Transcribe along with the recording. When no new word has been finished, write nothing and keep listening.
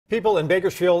People in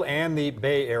Bakersfield and the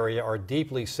Bay Area are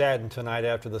deeply saddened tonight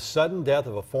after the sudden death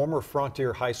of a former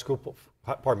Frontier High School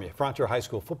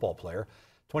football player.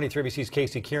 23 ABC's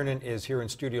Casey Kiernan is here in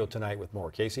studio tonight with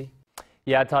more. Casey?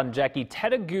 Yeah, Todd and Jackie,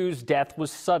 Ted Agu's death was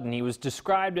sudden. He was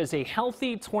described as a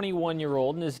healthy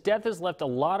 21-year-old, and his death has left a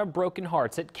lot of broken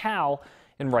hearts at Cal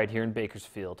and right here in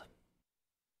Bakersfield.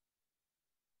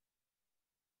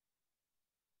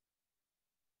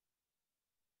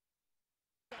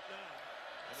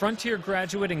 Frontier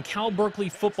graduate and Cal Berkeley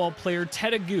football player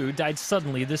Ted Agu died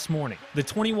suddenly this morning. The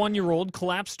 21-year-old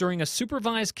collapsed during a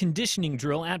supervised conditioning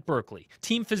drill at Berkeley.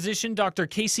 Team physician Dr.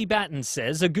 Casey Batten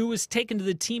says Agu was taken to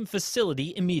the team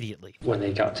facility immediately. When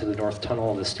they got to the north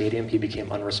tunnel of the stadium, he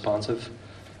became unresponsive.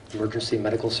 Emergency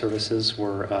medical services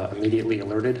were immediately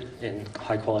alerted, and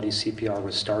high-quality CPR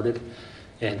was started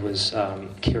and was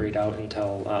carried out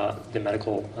until the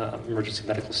emergency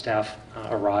medical staff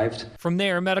arrived. From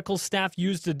there, medical staff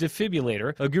used a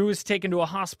defibrillator. Agu was taken to a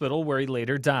hospital where he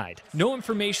later died. No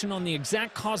information on the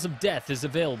exact cause of death is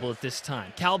available at this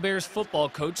time. Cal Bears football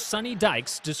coach Sonny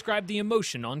Dykes described the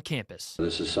emotion on campus.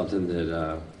 This is something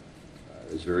that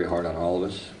is very hard on all of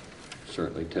us,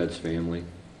 certainly Ted's family,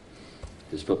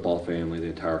 his football family, the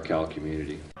entire Cal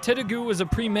community. Ted Agu was a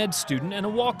pre-med student and a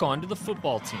walk-on to the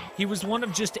football team. He was one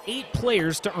of just 8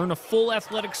 players to earn a full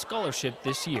athletic scholarship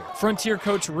this year. Frontier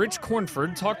coach Rich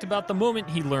Cornford talked about the moment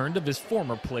he learned of his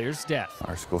former player's death.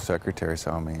 Our school secretary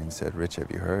saw me and said, "Rich,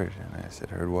 have you heard?" And I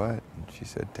said, "Heard what?" And she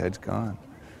said, "Ted's gone."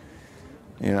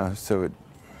 You know, so it,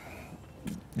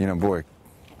 boy, it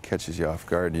catches you off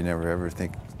guard. You never ever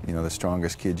think, the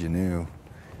strongest kid you knew,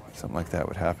 something like that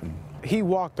would happen. He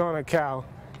walked on at Cal,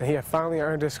 and he had finally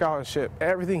earned his scholarship.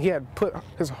 Everything he had put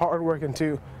his hard work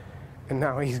into, and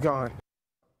now he's gone.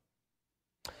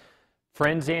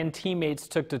 Friends and teammates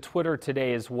took to Twitter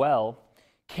today as well.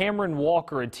 Cameron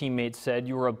Walker, a teammate, said,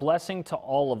 "You were a blessing to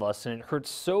all of us, and it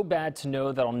hurts so bad to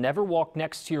know that I'll never walk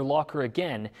next to your locker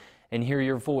again and hear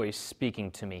your voice speaking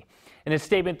to me." In a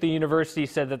statement, the university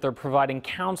said that they're providing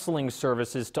counseling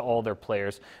services to all their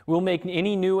players. We'll make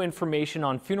any new information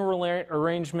on funeral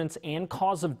arrangements and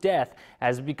cause of death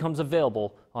as it becomes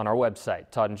available on our website.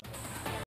 Todd and